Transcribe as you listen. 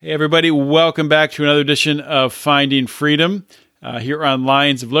Hey everybody, welcome back to another edition of Finding Freedom here on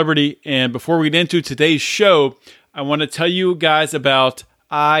Lions of Liberty. And before we get into today's show, I want to tell you guys about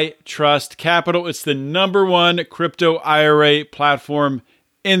I Trust Capital. It's the number one crypto IRA platform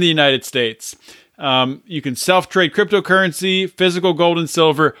in the United States. You can self-trade cryptocurrency, physical gold and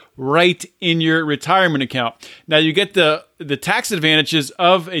silver right in your retirement account. Now you get the tax advantages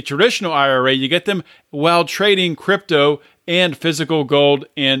of a traditional IRA. You get them while trading crypto and physical gold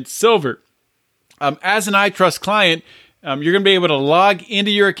and silver. As an iTrust client, you're going to be able to log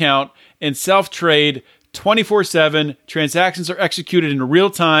into your account and self-trade 24/7. Transactions are executed in real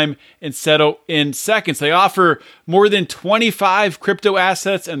time and settle in seconds. They offer more than 25 crypto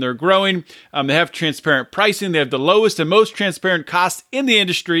assets and they're growing. They have transparent pricing. They have the lowest and most transparent costs in the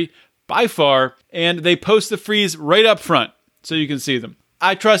industry by far. And they post the fees right up front so you can see them.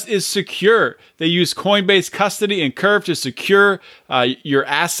 iTrust is secure. They use Coinbase custody and Curve to secure your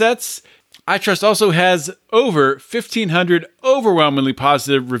assets. iTrust also has over 1,500 overwhelmingly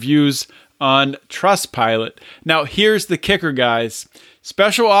positive reviews on Trustpilot. Now, here's the kicker, guys.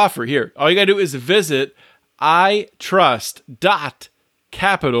 Special offer here. All you got to do is visit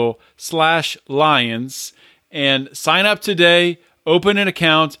itrust.capital/lions and sign up today, open an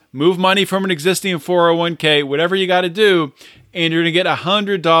account, move money from an existing 401k, whatever you got to do, and you're going to get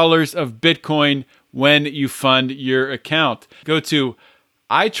 $100 of Bitcoin when you fund your account. Go to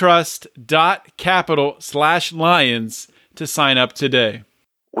itrust.capital/lions to sign up today.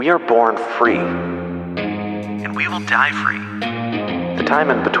 We are born free, and we will die free. The time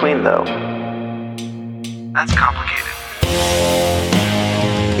in between, though, that's complicated.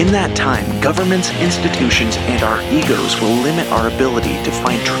 In that time, governments, institutions, and our egos will limit our ability to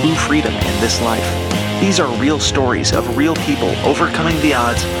find true freedom in this life. These are real stories of real people overcoming the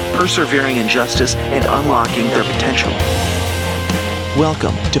odds, persevering in justice, and unlocking their potential.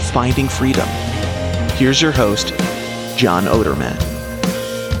 Welcome to Finding Freedom. Here's your host, John Odermatt.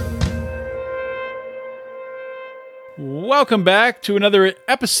 Welcome back to another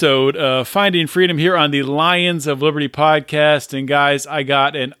episode of Finding Freedom here on the Lions of Liberty podcast. And guys, I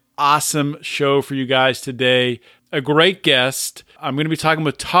got an awesome show for you guys today. A great guest. I'm going to be talking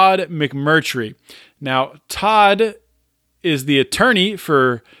with Todd McMurtry. Now, Todd is the attorney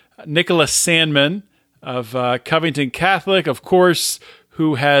for Nicholas Sandmann of Covington Catholic, of course,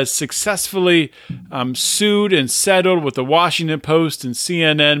 who has successfully sued and settled with the Washington Post and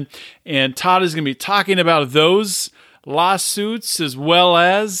CNN. And Todd is going to be talking about those lawsuits as well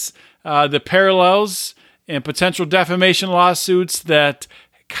as the parallels and potential defamation lawsuits that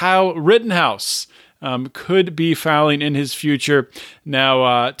Kyle Rittenhouse could be filing in his future.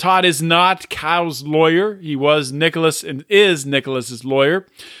 Now, Todd is not Kyle's lawyer. He was Nicholas and is Nicholas's lawyer,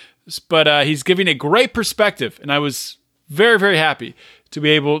 but he's giving a great perspective, and I was very, very happy to be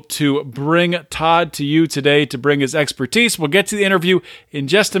able to bring Todd to you today to bring his expertise. We'll get to the interview in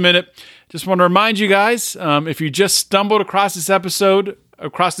just a minute. Just want to remind you guys, if you just stumbled across this episode,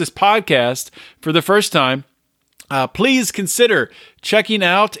 across this podcast for the first time, please consider checking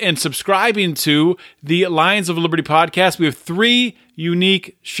out and subscribing to the Lions of Liberty podcast. We have 3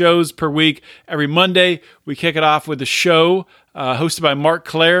 unique shows per week. Every Monday, we kick it off with a show hosted by Mark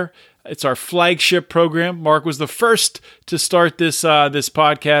Clare. It's our flagship program. Mark was the first to start this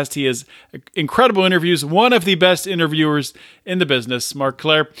podcast. He has incredible interviews, one of the best interviewers in the business, Mark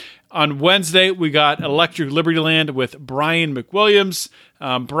Clare. On Wednesday, we got Electric Liberty Land with Brian McWilliams.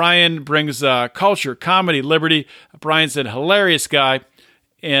 Brian brings culture, comedy, liberty. Brian's a hilarious guy.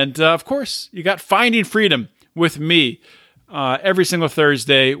 And of course, you got Finding Freedom with me every single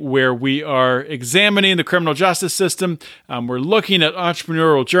Thursday, where we are examining the criminal justice system. We're looking at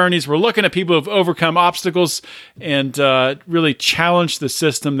entrepreneurial journeys. We're looking at people who have overcome obstacles and really challenged the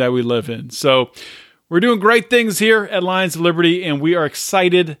system that we live in. So we're doing great things here at Lions of Liberty, and we are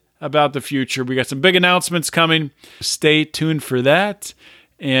excited about the future. We got some big announcements coming. Stay tuned for that.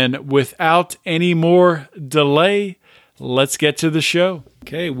 And without any more delay, let's get to the show.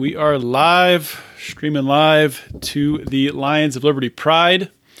 Okay, we are live, streaming live to the Lions of Liberty Pride.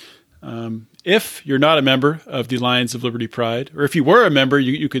 If you're not a member of the Lions of Liberty Pride, or if you were a member,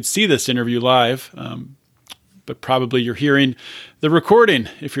 you could see this interview live, but probably you're hearing the recording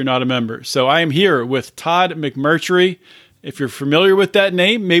if you're not a member. So I am here with Todd McMurtry. If you're familiar with that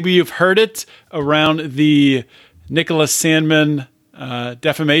name, maybe you've heard it around the Nicholas Sandmann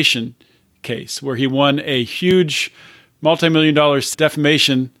defamation case, where he won a huge multi-million-dollar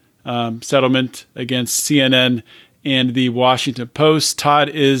defamation settlement against CNN and the Washington Post. Todd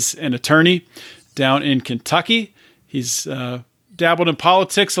is an attorney down in Kentucky. He's dabbled in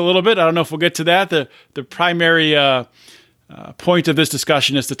politics a little bit. I don't know if we'll get to that. The primary point of this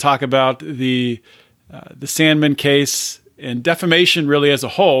discussion is to talk about the Sandman case and defamation really as a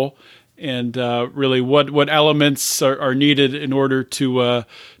whole, and really what elements are needed in order to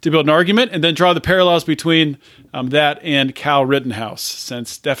build an argument, and then draw the parallels between that and Cal Rittenhouse.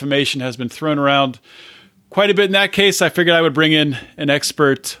 Since defamation has been thrown around quite a bit in that case, I figured I would bring in an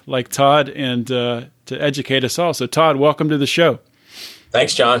expert like Todd and to educate us all. So Todd, welcome to the show.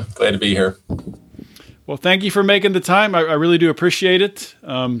 Thanks, John. Glad to be here. Well, thank you for making the time. I really do appreciate it.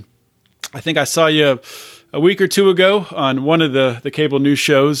 I think I saw you a week or two ago on one of the cable news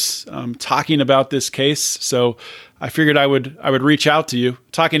shows talking about this case. So I figured I would reach out to you,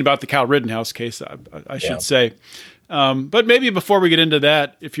 talking about the Cal Rittenhouse case, I should say. But maybe before we get into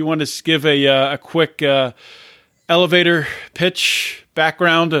that, if you want to give a quick elevator pitch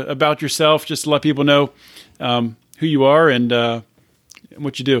background about yourself, just to let people know who you are and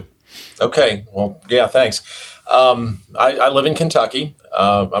what you do. Okay. Well, yeah, thanks. I live in Kentucky.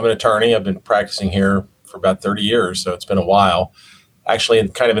 I'm an attorney. I've been practicing here for about 30 years, so it's been a while. Actually,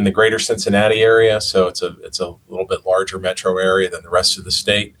 kind of in the greater Cincinnati area, so it's a little bit larger metro area than the rest of the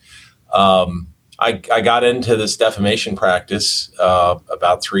state. I got into this defamation practice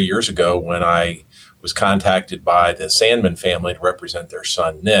about 3 years ago when I was contacted by the Sandman family to represent their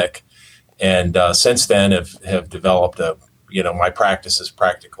son, Nick. And since then have developed my practice is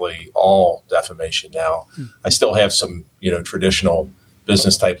practically all defamation now. I still have some, traditional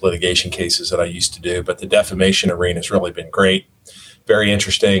business type litigation cases that I used to do, but the defamation arena has really been great. Very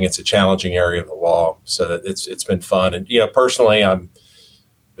interesting. It's a challenging area of the law. So that it's been fun. And, personally, I've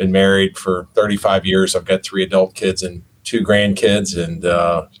been married for 35 years. I've got 3 adult kids and 2 grandkids and,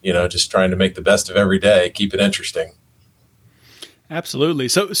 just trying to make the best of every day, keep it interesting. Absolutely.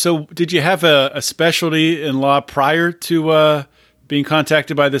 So did you have a specialty in law prior to being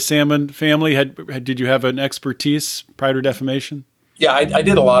contacted by the Sandman family? Did you have an expertise prior to defamation? Yeah, I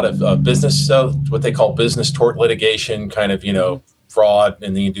did a lot of business, what they call business tort litigation, kind of, fraud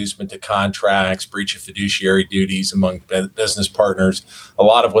and the inducement to contracts, breach of fiduciary duties among business partners, a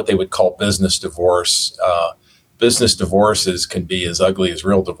lot of what they would call business divorce. Business divorces can be as ugly as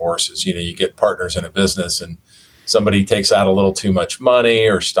real divorces. You get partners in a business and somebody takes out a little too much money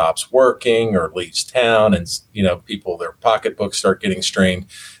or stops working or leaves town and, people, their pocketbooks start getting strained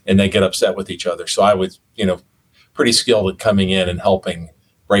and they get upset with each other. So I was, pretty skilled at coming in and helping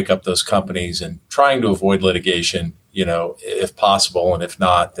break up those companies and trying to avoid litigation, if possible. And if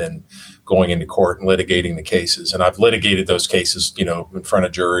not, then going into court and litigating the cases. And I've litigated those cases, in front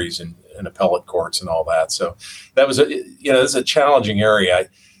of juries and appellate courts and all that. So that was, it's a challenging area.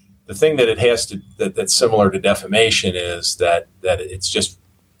 The thing that it has that's similar to defamation is that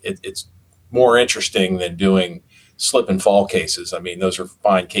it's more interesting than doing slip and fall cases. I mean, those are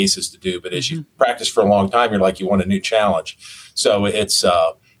fine cases to do, but as you practice for a long time, you're like, you want a new challenge. So it's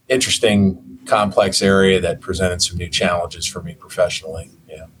interesting, complex area that presented some new challenges for me professionally.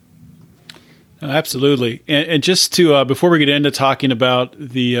 Yeah. Absolutely. And just to, before we get into talking about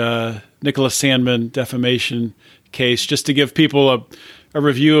the Nicholas Sandman defamation case, just to give people a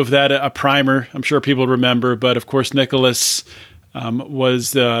review of that, a primer, I'm sure people remember, but of course, Nicholas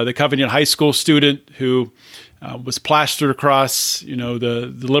was the Covington High School student who was plastered across,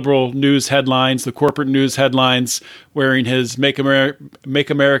 the liberal news headlines, the corporate news headlines, wearing his "Make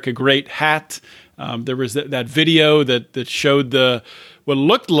America Great" hat. There was that video that showed what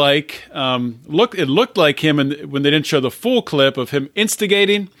looked like him, and when they didn't show the full clip of him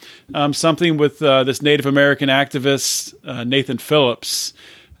instigating something with this Native American activist Nathan Phillips.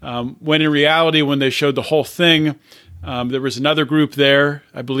 When in reality, when they showed the whole thing, there was another group there,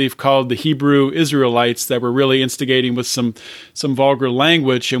 I believe, called the Hebrew Israelites that were really instigating with some vulgar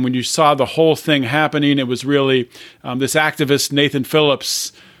language. And when you saw the whole thing happening, it was really this activist Nathan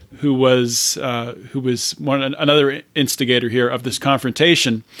Phillips who was another instigator here of this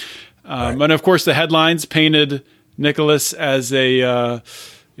confrontation. Right. And of course, the headlines painted Nicholas as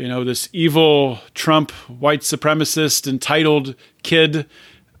this evil Trump white supremacist entitled kid.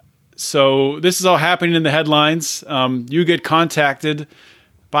 So this is all happening in the headlines. You get contacted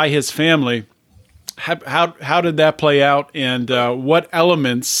by his family. How did that play out, and what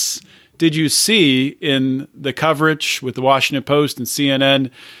elements did you see in the coverage with the Washington Post and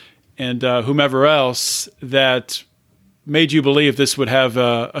CNN and whomever else that made you believe this would have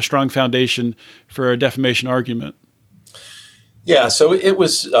a strong foundation for a defamation argument? Yeah, so it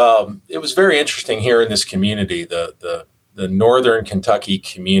was very interesting here in this community, the northern Kentucky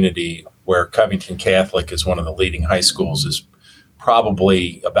community, where Covington Catholic is one of the leading high schools, is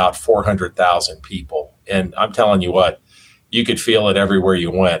probably about 400,000 people. And I'm telling you what, you could feel it everywhere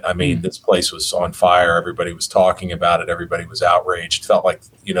you went. I mean, this place was on fire. Everybody was talking about it. Everybody was outraged. Felt like,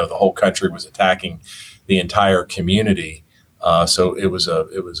 the whole country was attacking the entire community. So it was a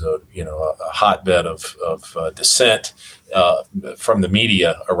hotbed of dissent from the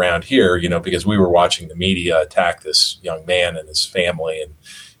media around here, because we were watching the media attack this young man and his family, and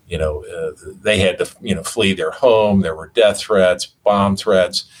they had to flee their home. There were death threats, bomb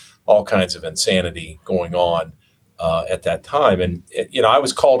threats, all kinds of insanity going on at that time. And I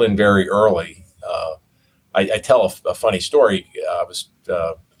was called in very early. I tell a funny story. I was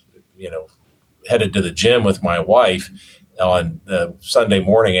headed to the gym with my wife on Sunday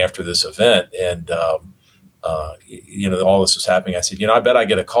morning after this event, and all this was happening. I said, I bet I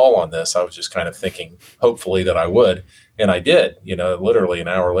get a call on this. I was just kind of thinking, hopefully, that I would, and I did. Literally an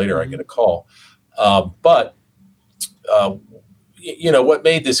hour later, I get a call. But what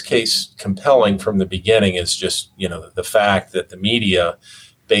made this case compelling from the beginning is just the fact that the media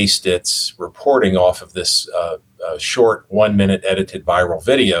based its reporting off of this short 1-minute edited viral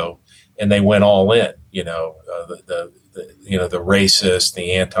video, and they went all in. The racist,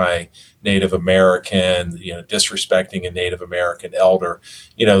 the anti-Native American, disrespecting a Native American elder,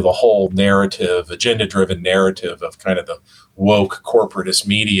 the whole narrative, agenda-driven narrative of kind of the woke corporatist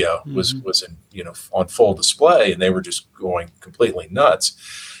media was in, on full display, and they were just going completely nuts.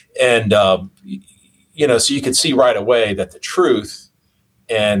 And, so you could see right away that the truth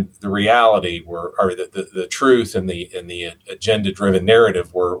and the reality the truth and the agenda-driven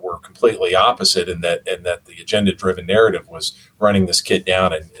narrative were completely opposite, and that the agenda-driven narrative was running this kid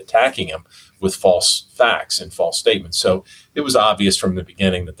down and attacking him with false facts and false statements. So it was obvious from the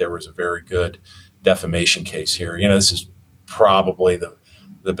beginning that there was a very good defamation case here. This is probably the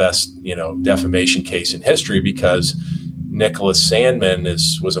best defamation case in history, because Nicholas Sandmann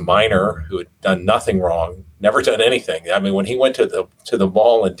was a minor who had done nothing wrong, never done anything. I mean, when he went to the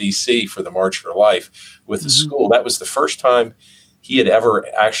mall in D.C. for the March for Life with the school, that was the first time he had ever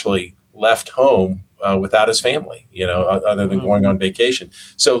actually left home without his family, other than going on vacation.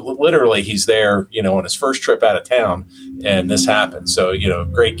 So literally he's there, on his first trip out of town, and this happened. So,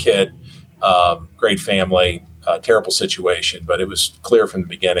 great kid, great family, terrible situation. But it was clear from the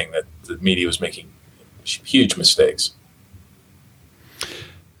beginning that the media was making huge mistakes.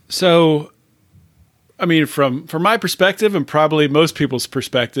 So, I mean, from my perspective, and probably most people's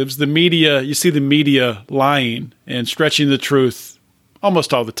perspectives, you see the media lying and stretching the truth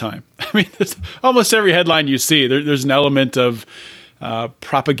almost all the time. I mean, almost every headline you see, there's an element of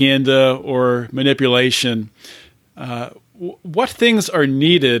propaganda or manipulation. What things are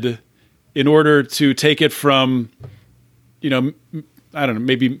needed in order to take it from, I don't know,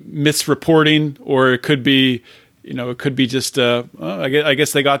 maybe misreporting, or it could be, just, I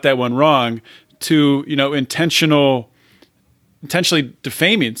guess they got that one wrong, to, intentionally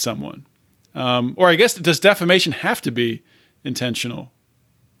defaming someone. Or I guess, does defamation have to be intentional?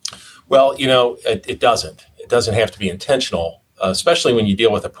 Well, it doesn't. It doesn't have to be intentional, especially when you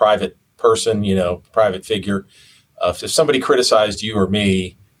deal with a private person, private figure. If somebody criticized you or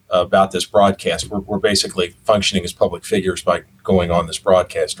me about this broadcast, we're basically functioning as public figures by going on this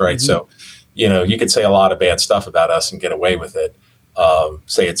broadcast, right? Mm-hmm. So, you could say a lot of bad stuff about us and get away with it.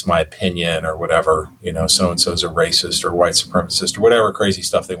 Say it's my opinion or whatever, so-and-so's a racist or white supremacist or whatever crazy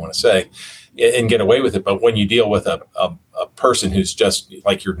stuff they want to say, and get away with it. But when you deal with a person who's just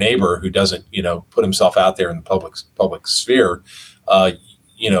like your neighbor, who doesn't, put himself out there in the public sphere,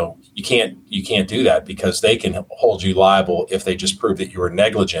 you can't do that, because they can hold you liable if they just prove that you were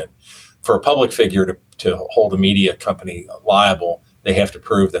negligent. For a public figure to hold a media company liable, they have to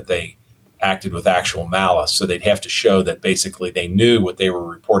prove that they acted with actual malice. So they'd have to show that basically they knew what they were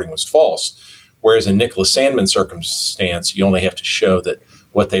reporting was false. Whereas in Nicholas Sandmann's circumstance, you only have to show that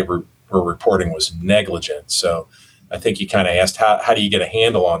what they were reporting was negligent. So I think you kind of asked, how do you get a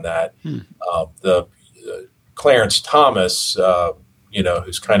handle on that? The Clarence Thomas,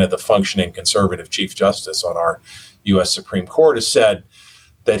 who's kind of the functioning conservative Chief Justice on our U.S. Supreme Court, has said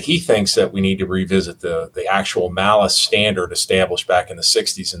that he thinks that we need to revisit the actual malice standard established back in the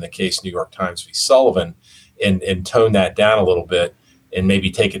 60s in the case New York Times v. Sullivan, and tone that down a little bit, and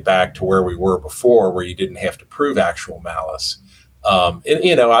maybe take it back to where we were before, where you didn't have to prove actual malice.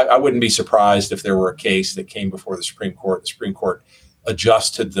 I wouldn't be surprised if there were a case that came before the Supreme Court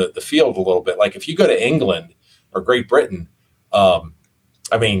adjusted the field a little bit. Like if you go to England or Great Britain,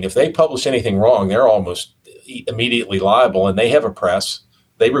 if they publish anything wrong, they're almost immediately liable, and they have a press.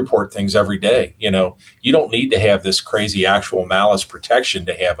 They report things every day. You don't need to have this crazy actual malice protection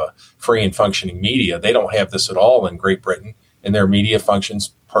to have a free and functioning media. They don't have this at all in Great Britain, and their media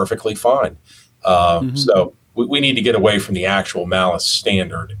functions perfectly fine. So we need to get away from the actual malice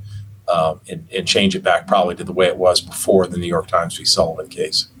standard and change it back probably to the way it was before the New York Times v. Sullivan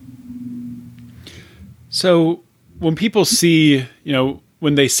case. So when people see,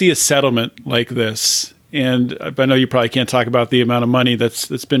 when they see a settlement like this, and I know you probably can't talk about the amount of money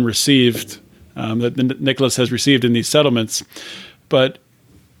that's been received, that Nicholas has received in these settlements, but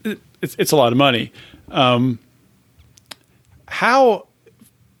it's a lot of money. How,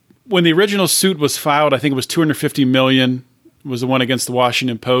 when the original suit was filed, I think it was $250 million was the one against the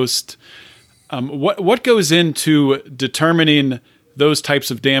Washington Post. What goes into determining those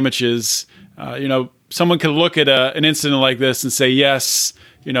types of damages? Someone can look at an incident like this and say, yes,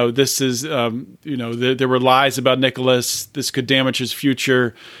 this is, there were lies about Nicholas. This could damage his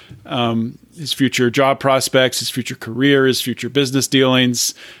future job prospects, his future career, his future business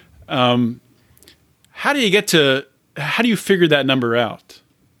dealings. How do you figure that number out?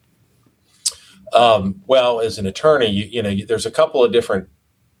 Well, as an attorney, there's a couple of different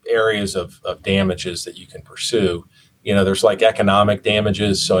areas of damages that you can pursue. There's like economic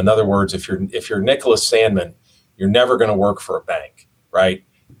damages. So in other words, if you're Nicholas Sandmann, you're never going to work for a bank, right?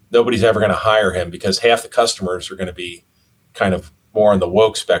 Nobody's ever going to hire him because half the customers are going to be kind of more on the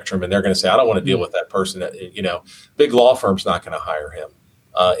woke spectrum, and they're going to say, I don't want to deal with that person. Big law firm's not going to hire him.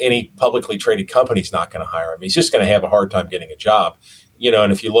 Any publicly traded company's not going to hire him. He's just going to have a hard time getting a job.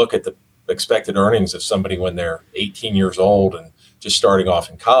 And if you look at the expected earnings of somebody when they're 18 years old and just starting off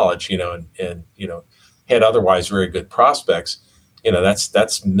in college, and had otherwise very good prospects,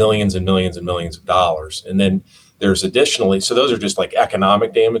 that's millions and millions and millions of dollars. And then there's additionally, so those are just like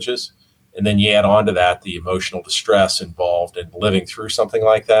economic damages. And then you add on to that the emotional distress involved in living through something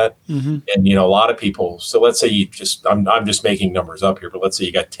like that. Mm-hmm. And, a lot of people, so let's say I'm just making numbers up here, but let's say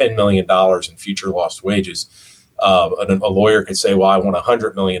you got $10 million in future lost wages. A lawyer could say, well, I want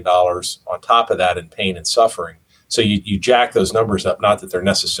 $100 million on top of that in pain and suffering. So you jack those numbers up, not that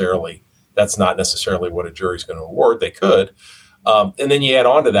that's not necessarily what a jury's going to award. They could. And then you add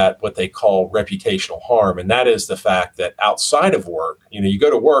on to that what they call reputational harm. And that is the fact that outside of work, you go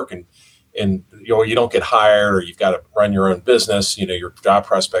to work and you don't get hired, or you've got to run your own business. Your job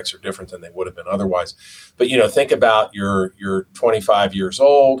prospects are different than they would have been otherwise. But, think about you're 25 years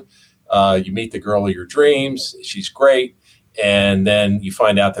old. You meet the girl of your dreams. She's great. And then you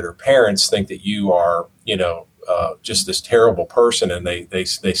find out that her parents think that you are, just this terrible person. And they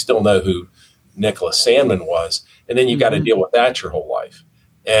still know who Nicholas Sandmann was. And then you got to deal with that your whole life.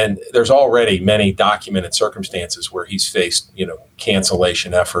 And there's already many documented circumstances where he's faced,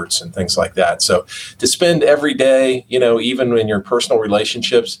 cancellation efforts and things like that. So to spend every day, even in your personal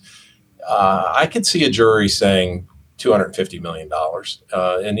relationships, I could see a jury saying $250 million.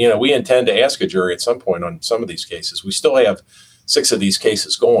 And, we intend to ask a jury at some point on some of these cases. We still have 6 of these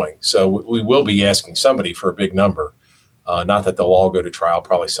cases going. So we will be asking somebody for a big number. Not that they'll all go to trial.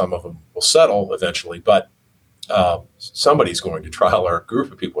 Probably some of them will settle eventually, but somebody's going to trial, or a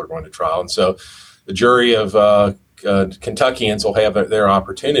group of people are going to trial. And so the jury of Kentuckians will have their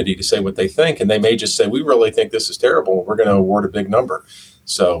opportunity to say what they think. And they may just say, we really think this is terrible. We're going to award a big number.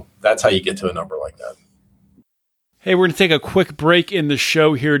 So that's how you get to a number like that. Hey, we're going to take a quick break in the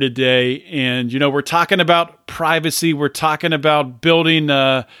show here today. And, we're talking about privacy. We're talking about building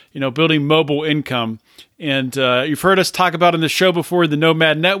mobile income. And you've heard us talk about in the show before, the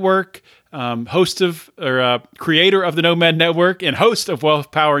Nomad Network, creator of the Nomad Network and host of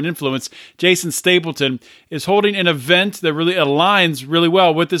Wealth, Power, and Influence, Jason Stapleton, is holding an event that really aligns really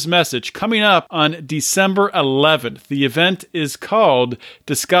well with this message coming up on December 11th. The event is called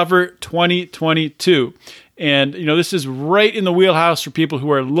Discover 2022. And, this is right in the wheelhouse for people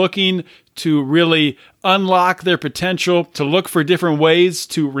who are looking to really unlock their potential, to look for different ways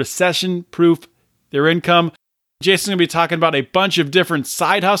to recession-proof their income. Jason's going to be talking about a bunch of different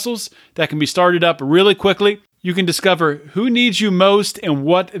side hustles that can be started up really quickly. You can discover who needs you most and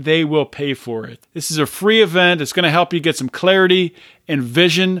what they will pay for it. This is a free event. It's going to help you get some clarity and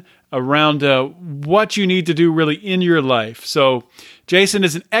vision around what you need to do really in your life. So Jason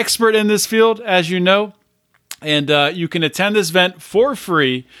is an expert in this field, as you know, and you can attend this event for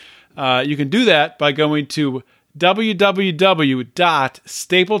free. You can do that by going to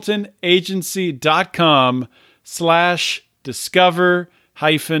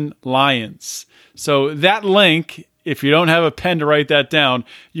www.stapletonAgency.com/discover-lions. So that link, if you don't have a pen to write that down,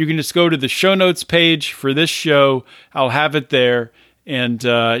 you can just go to the show notes page for this show. I'll have it there, and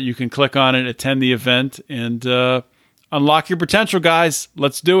you can click on it, attend the event, and unlock your potential, guys.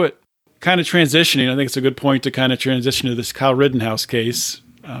 Let's do it. Kind of transitioning, I think it's a good point to kind of transition to this Kyle Rittenhouse case.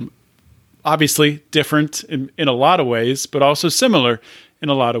 Obviously different in a lot of ways, but also similar in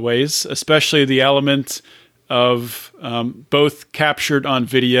a lot of ways, especially the element of both captured on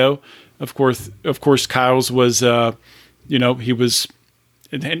video. Of course, Kyle's was, he was,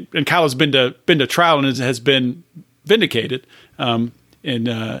 and Kyle has been to trial and has been vindicated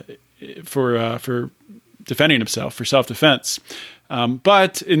for defending himself, for self-defense.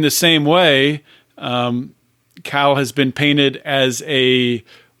 But in the same way, Kyle has been painted as a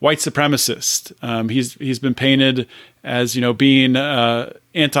white supremacist. He's been painted as being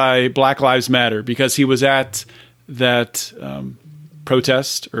anti-Black Lives Matter because he was at that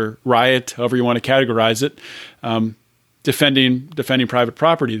protest or riot, however you want to categorize it, defending private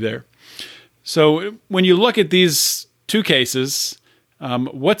property there. So when you look at these two cases,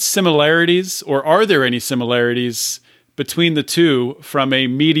 what similarities, or are there any similarities between the two from a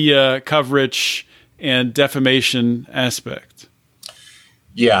media coverage and defamation aspect?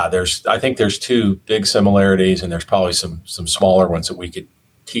 Yeah, I think there's two big similarities, and there's probably some smaller ones that we could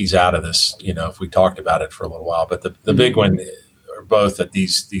tease out of this, if we talked about it for a little while. But the big one are both that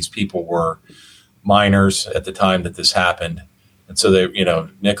these people were minors at the time that this happened. And so they,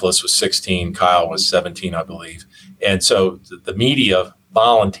 Nicholas was 16, Kyle was 17, I believe. And so the media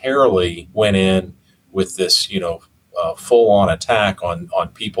voluntarily went in with this, full-on attack on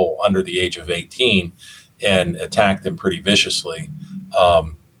people under the age of 18 and attacked them pretty viciously.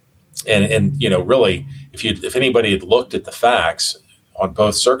 Really, if anybody had looked at the facts on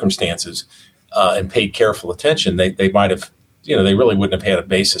both circumstances and paid careful attention, they might have, they really wouldn't have had a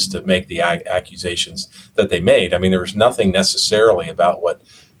basis to make the accusations that they made. I mean, there was nothing necessarily about what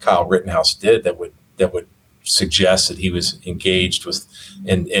Kyle Rittenhouse did that would suggest that he was engaged with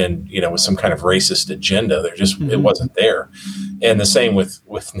with some kind of racist agenda. There just it wasn't there. And the same with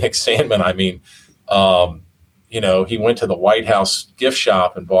Nick Sandmann. I mean, he went to the White House gift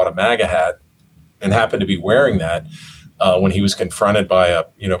shop and bought a MAGA hat and happened to be wearing that when he was confronted by a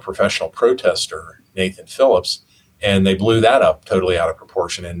professional protester, Nathan Phillips, and they blew that up totally out of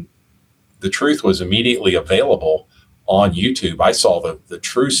proportion. And the truth was immediately available on YouTube. I saw the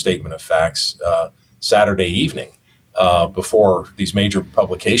true statement of facts Saturday evening before these major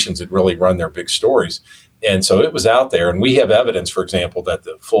publications had really run their big stories. And so it was out there. And we have evidence, for example, that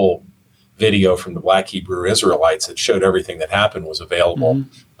the full video from the Black Hebrew Israelites that showed everything that happened was available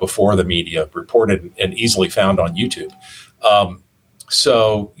before the media reported and easily found on YouTube.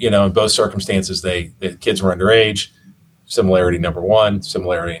 In both circumstances, the kids were underage. Similarity number one.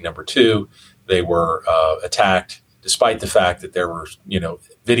 Similarity number two, they were attacked despite the fact that there were,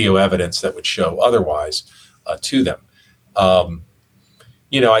 video evidence that would show otherwise to them.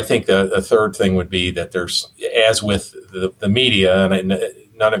 I think the third thing would be that there's, as with the media, and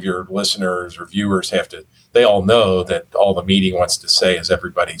none of your listeners or viewers they all know that all the media wants to say is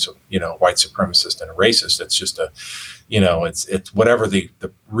everybody's, white supremacist and a racist. It's just it's whatever the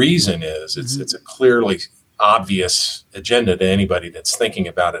reason is, it's a clearly obvious agenda to anybody that's thinking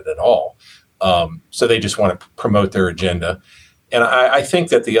about it at all. So they just want to promote their agenda. And I think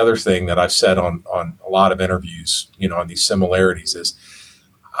that the other thing that I've said on a lot of interviews, on these similarities is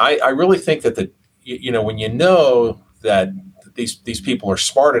I really think that when that these people are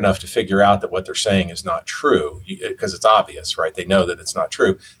smart enough to figure out that what they're saying is not true, because it's obvious, right? They know that it's not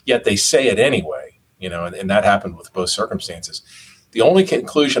true, yet they say it anyway, and that happened with both circumstances. The only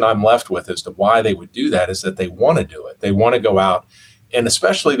conclusion I'm left with as to why they would do that is that they want to do it. They want to go out, and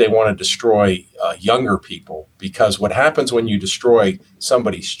especially they want to destroy younger people, because what happens when you destroy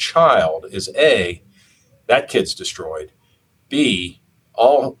somebody's child is A, that kid's destroyed. B,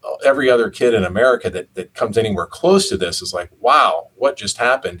 every other kid in America that comes anywhere close to this is like, wow, what just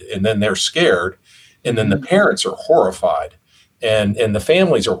happened? And then they're scared. And then the parents are horrified and the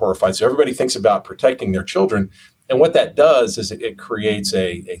families are horrified. So everybody thinks about protecting their children. And what that does is it creates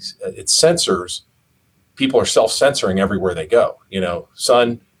it censors. People are self-censoring everywhere they go.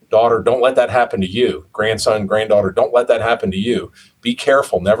 Son, daughter, don't let that happen to you. Grandson, granddaughter, don't let that happen to you. Be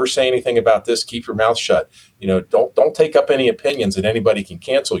careful. Never say anything about this. Keep your mouth shut. Don't take up any opinions that anybody can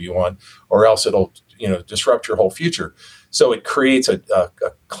cancel you on, or else it'll, disrupt your whole future. So it creates a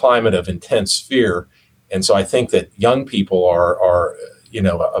climate of intense fear. And so I think that young people are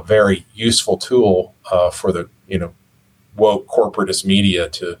a very useful tool for the, woke corporatist media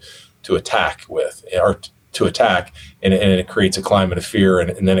to attack with, or to attack, and it creates a climate of fear,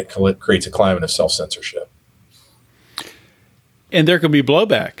 and then it creates a climate of self-censorship. And there can be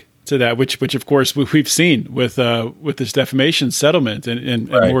blowback to that, which of course we've seen with this defamation settlement, and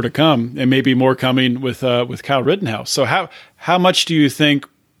right. More to come, and maybe more coming with Kyle Rittenhouse. So how much do you think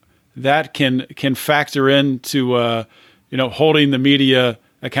that can factor into holding the media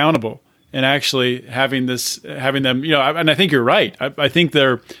accountable and actually having them, and I think you're right. I think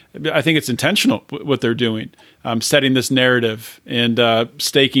it's intentional what they're doing, setting this narrative and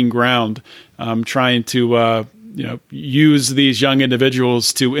staking ground, trying to use these young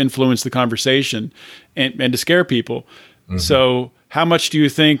individuals to influence the conversation and to scare people. Mm-hmm. So how much do you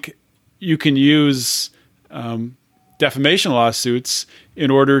think you can use defamation lawsuits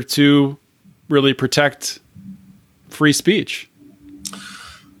in order to really protect free speech?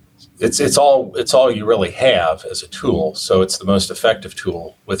 It's all you really have as a tool. So it's the most effective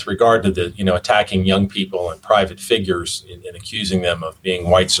tool with regard to the attacking young people and private figures and accusing them of being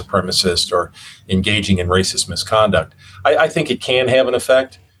white supremacist or engaging in racist misconduct. I think it can have an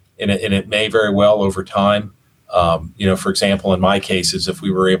effect, and it may very well over time. For example, in my cases, if we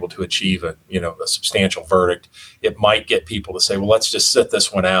were able to achieve a substantial verdict, it might get people to say, well, let's just sit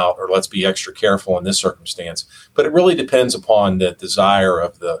this one out, or let's be extra careful in this circumstance. But it really depends upon the desire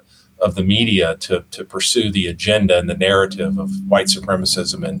of the media to pursue the agenda and the narrative of white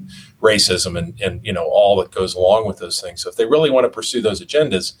supremacism and racism and all that goes along with those things. So if they really want to pursue those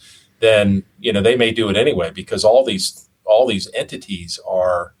agendas, then they may do it anyway, because all these entities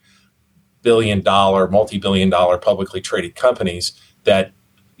are multi-billion-dollar publicly traded companies that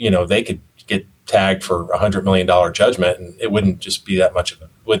they could get tagged for $100 million judgment, and it wouldn't just be that much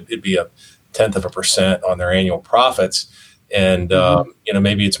it'd be 0.1% on their annual profits. And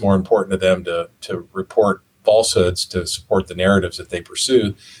maybe it's more important to them to report falsehoods to support the narratives that they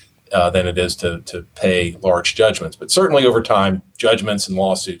pursue than it is to pay large judgments. But certainly over time, judgments and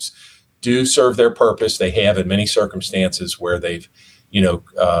lawsuits do serve their purpose. They have in many circumstances where they've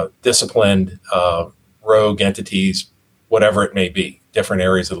disciplined rogue entities, whatever it may be, different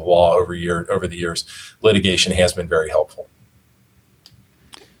areas of the law over the years. Litigation has been very helpful.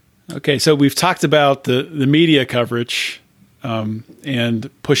 Okay, so we've talked about the media coverage and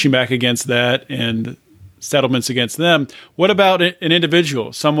pushing back against that and settlements against them. What about an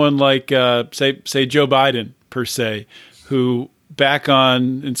individual, someone like, say Joe Biden, per se, who back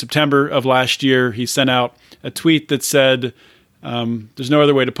in September of last year, he sent out a tweet that said, there's no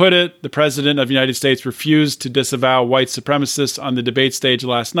other way to put it, the president of the United States refused to disavow white supremacists on the debate stage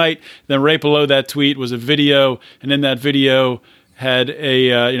last night. Then right below that tweet was a video, and in that video had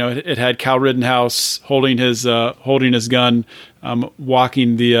it had Kyle Rittenhouse holding his gun,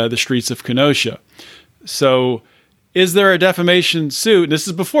 walking the streets of Kenosha. So, is there a defamation suit? And this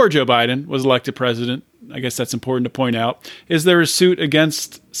is before Joe Biden was elected president. I guess that's important to point out. Is there a suit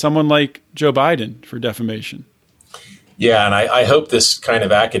against someone like Joe Biden for defamation? Yeah, and I hope this kind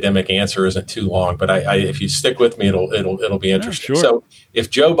of academic answer isn't too long, but if you stick with me, it'll be interesting. Yeah, sure. So, if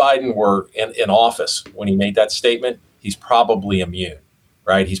Joe Biden were in office when he made that statement, he's probably immune,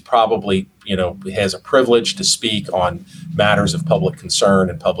 right? He's probably, has a privilege to speak on matters of public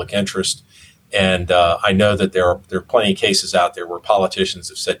concern and public interest. And I know that there are plenty of cases out there where politicians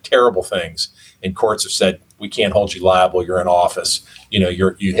have said terrible things, and courts have said, we can't hold you liable. You're in office.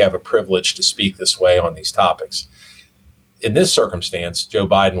 You have a privilege to speak this way on these topics. In this circumstance, Joe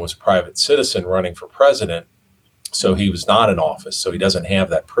Biden was a private citizen running for president, so he was not in office, so he doesn't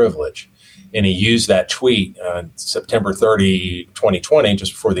have that privilege. And he used that tweet on September 30, 2020,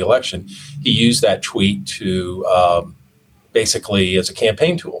 just before the election. He used that tweet to basically as a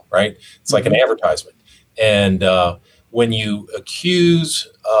campaign tool, right? It's like an advertisement. And when you accuse,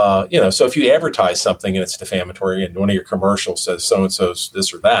 so if you advertise something and it's defamatory and one of your commercials says so-and-so's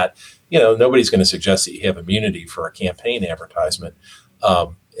this or that, nobody's going to suggest that you have immunity for a campaign advertisement.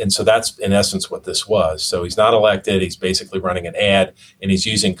 And so that's in essence what this was. So he's not elected. He's basically running an ad, and he's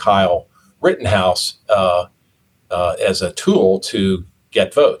using Kyle Rittenhouse as a tool to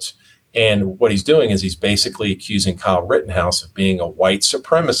get votes. And what he's doing is he's basically accusing Kyle Rittenhouse of being a white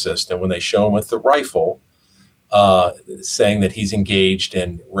supremacist. And when they show him with the rifle, saying that he's engaged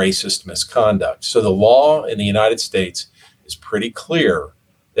in racist misconduct. So the law in the United States is pretty clear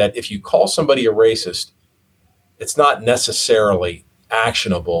that if you call somebody a racist, it's not necessarily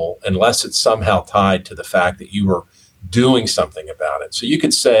actionable unless it's somehow tied to the fact that you were doing something about it. So you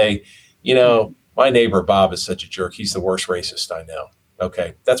could say, my neighbor Bob is such a jerk. He's the worst racist I know.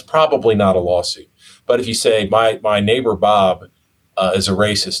 Okay, that's probably not a lawsuit. But if you say my neighbor Bob is a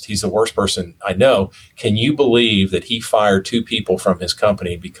racist, he's the worst person I know, can you believe that he fired 2 people from his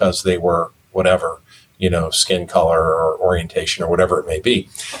company because they were whatever, skin color or orientation or whatever it may be,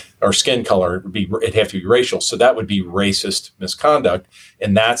 or skin color, it'd have to be racial. So that would be racist misconduct,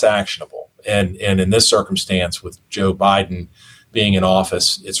 and that's actionable. And in this circumstance with Joe Biden being in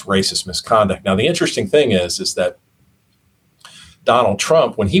office, it's racist misconduct. Now, the interesting thing is that Donald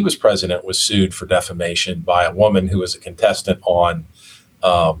Trump, when he was president, was sued for defamation by a woman who was a contestant on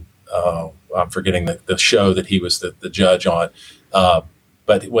I'm forgetting the show that he was the judge on.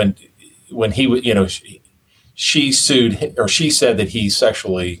 But when he was, she sued, or she said that he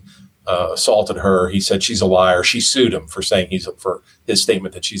sexually assaulted her. He said she's a liar. She sued him for saying for his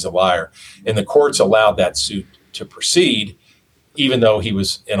statement that she's a liar. And the courts allowed that suit to proceed, even though he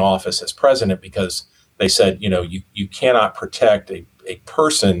was in office as president, because they said, you cannot protect a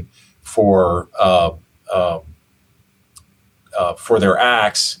person for their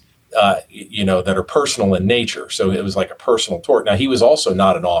acts, that are personal in nature. So it was like a personal tort. Now, he was also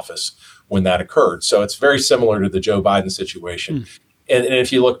not in office when that occurred. So it's very similar to the Joe Biden situation. And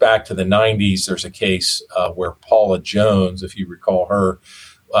if you look back to the 90s, there's a case where Paula Jones, if you recall her,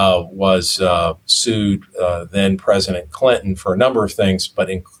 was sued then President Clinton for a number of things, but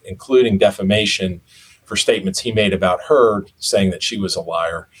including defamation for statements he made about her, saying that she was a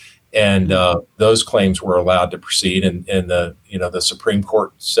liar. And those claims were allowed to proceed. And the Supreme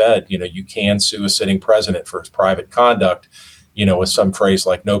Court said, you can sue a sitting president for his private conduct, with some phrase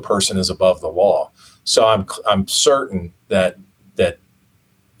like "no person is above the law." So I'm certain that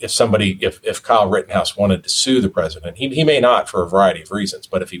if Kyle Rittenhouse wanted to sue the president, he may not for a variety of reasons,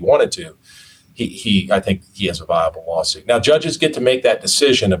 but if he wanted to, I think he has a viable lawsuit. Now, judges get to make that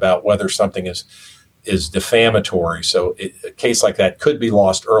decision about whether something is defamatory. So a case like that could be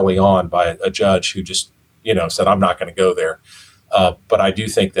lost early on by a judge who just, said, I'm not going to go there. But I do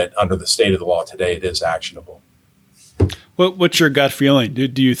think that under the state of the law today, it is actionable. What's your gut feeling?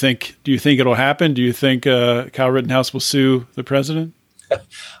 Do you think it'll happen? Do you think Kyle Rittenhouse will sue the president?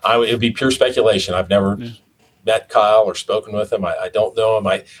 It would be pure speculation. I've never met Kyle or spoken with him. I don't know him.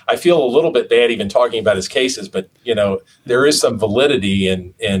 I feel a little bit bad even talking about his cases, but there is some validity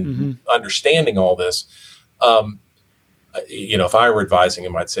in understanding all this. If I were advising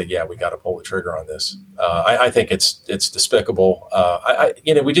him, I'd say, yeah, we got to pull the trigger on this. I think it's despicable.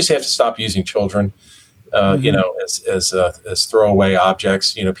 We just have to stop using children, as throwaway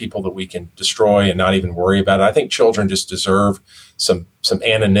objects, people that we can destroy and not even worry about it. I think children just deserve some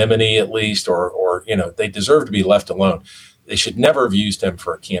anonymity at least, or they deserve to be left alone. They should never have used him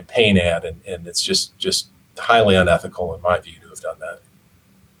for a campaign ad, and it's just highly unethical in my view to have done that.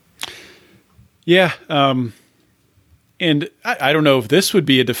 Yeah. And I don't know if this would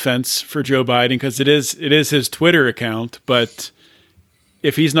be a defense for Joe Biden, because it is his Twitter account, but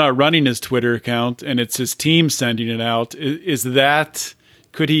if he's not running his Twitter account and it's his team sending it out,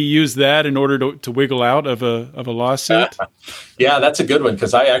 could he use that in order to wiggle out of a lawsuit? Yeah, that's a good one,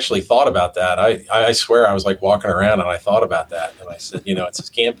 because I actually thought about that. I swear I was like walking around and I thought about that. And I said, it's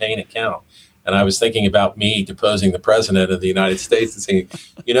his campaign account. And I was thinking about me deposing the president of the United States and saying,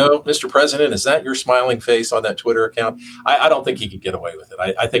 Mr. President, is that your smiling face on that Twitter account? I don't think he could get away with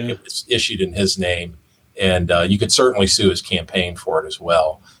it. I think it was issued in his name. And you could certainly sue his campaign for it as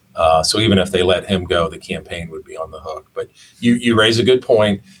well. So even if they let him go, the campaign would be on the hook. But you raise a good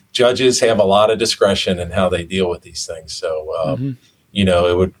point. Judges have a lot of discretion in how they deal with these things. So,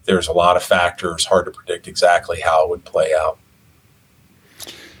 there's a lot of factors, hard to predict exactly how it would play out.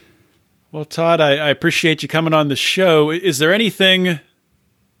 Well, Todd, I appreciate you coming on the show. Is there anything,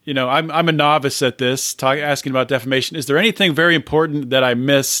 I'm a novice at this, asking about defamation. Is there anything very important that I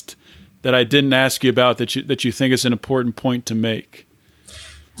missed that I didn't ask you about that you think is an important point to make?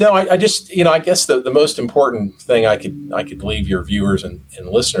 No, I just, I guess the most important thing I could leave your viewers and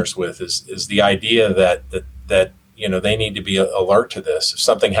listeners with is the idea that they need to be alert to this. If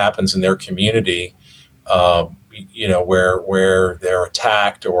something happens in their community, where they're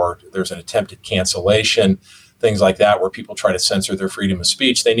attacked or there's an attempted cancellation, things like that, where people try to censor their freedom of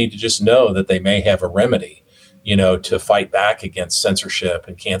speech, they need to just know that they may have a remedy, to fight back against censorship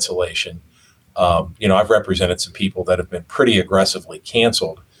and cancellation. I've represented some people that have been pretty aggressively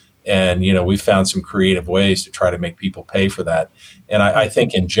canceled, and, we've found some creative ways to try to make people pay for that. And I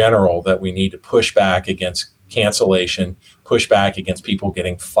think in general that we need to push back against cancellation, push back against people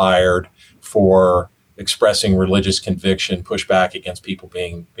getting fired for expressing religious conviction, push back against people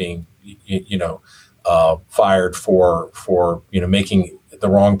being fired for making the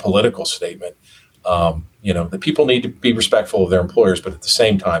wrong political statement. The people need to be respectful of their employers, but at the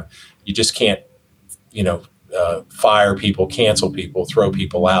same time, you just can't, fire people, cancel people, throw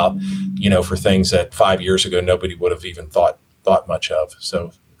people out, for things that 5 years ago nobody would have even thought much of.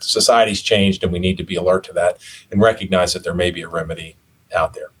 So society's changed, and we need to be alert to that and recognize that there may be a remedy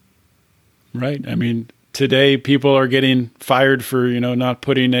out there. Right. I mean, today people are getting fired for, not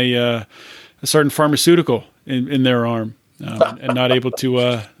putting a certain pharmaceutical in their arm and not able to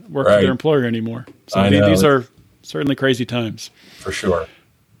work for their employer anymore. So these are certainly crazy times. For sure.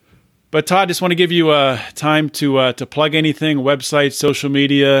 But Todd, just want to give you time to plug anything, website, social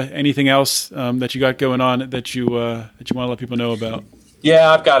media, anything else that you got going on that you want to let people know about.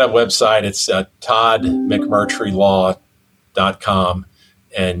 Yeah, I've got a website. It's toddmcmurtrylaw.com,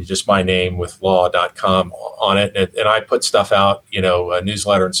 and just my name with law.com on it. And I put stuff out, a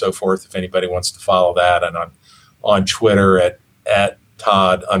newsletter and so forth, if anybody wants to follow that. And I'm on Twitter at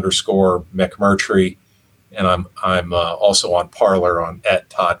Todd_McMurtry. And I'm also on Parler at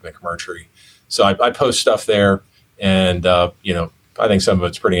Todd McMurtry. So I post stuff there, and I think some of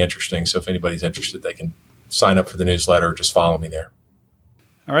it's pretty interesting. So if anybody's interested, they can sign up for the newsletter or just follow me there.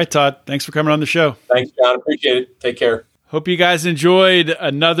 All right, Todd. Thanks for coming on the show. Thanks, John. Appreciate it. Take care. Hope you guys enjoyed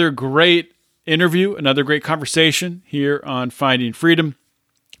another great interview, another great conversation here on Finding Freedom.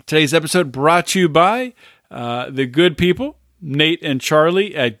 Today's episode brought to you by the good people, Nate and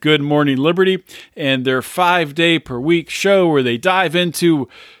Charlie at Good Morning Liberty, and their 5-day-per-week show where they dive into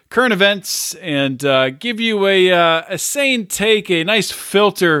current events and give you a sane take, a nice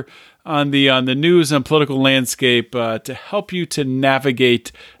filter on the news and political landscape to help you to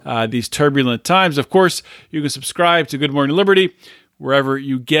navigate these turbulent times. Of course, you can subscribe to Good Morning Liberty wherever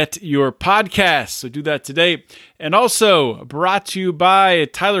you get your podcasts. So do that today. And also brought to you by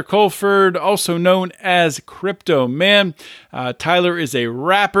Tyler Colford, also known as Crypto Man. Tyler is a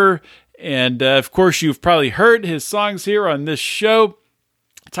rapper, and of course, you've probably heard his songs here on this show.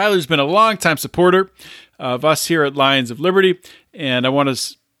 Tyler's been a longtime supporter of us here at Lions of Liberty, and I want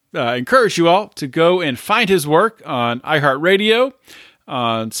to encourage you all to go and find his work on iHeartRadio,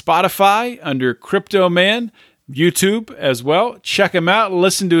 on Spotify under Crypto Man, YouTube as well. Check him out,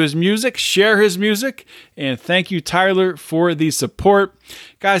 listen to his music, share his music, and thank you, Tyler, for the support.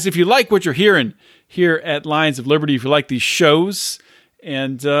 Guys, if you like what you're hearing here at Lions of Liberty, if you like these shows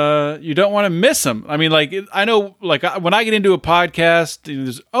and you don't want to miss them. I mean, I know, when I get into a podcast,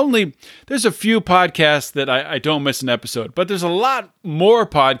 there's a few podcasts that I don't miss an episode, but there's a lot more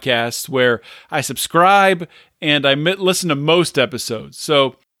podcasts where I subscribe and I listen to most episodes.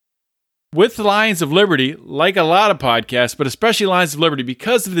 So with Lions of Liberty, like a lot of podcasts, but especially Lions of Liberty,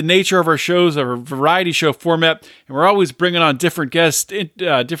 because of the nature of our shows, our variety show format, and we're always bringing on different guests,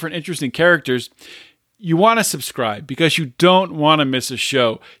 different interesting characters, you want to subscribe because you don't want to miss a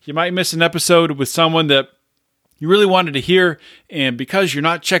show. You might miss an episode with someone that you really wanted to hear, and because you're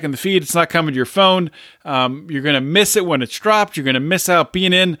not checking the feed, it's not coming to your phone, you're going to miss it when it's dropped. You're going to miss out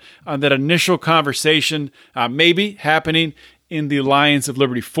being in on that initial conversation, maybe happening in the Lions of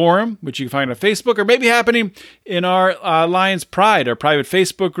Liberty forum, which you can find on Facebook, or maybe happening in our Lions Pride, our private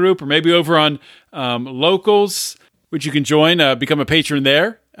Facebook group, or maybe over on Locals, which you can join, become a patron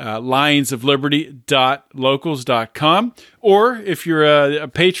there, lionsofliberty.locals.com. Or if you're a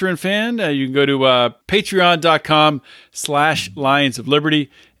patron fan, you can go to patreon.com/Lions of Liberty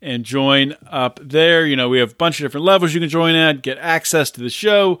and join up there. We have a bunch of different levels you can join at, get access to the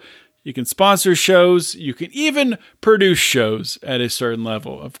show. You can sponsor shows. You can even produce shows at a certain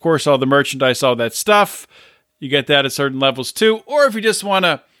level. Of course, all the merchandise, all that stuff, you get that at certain levels too. Or if you just want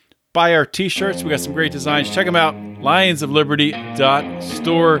to buy our t-shirts, we got some great designs. Check them out,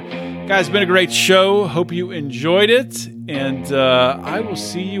 lionsofliberty.store. Guys, it's been a great show. Hope you enjoyed it. And I will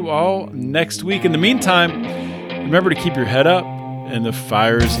see you all next week. In the meantime, remember to keep your head up and the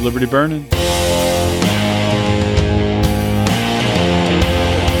fires of liberty burning.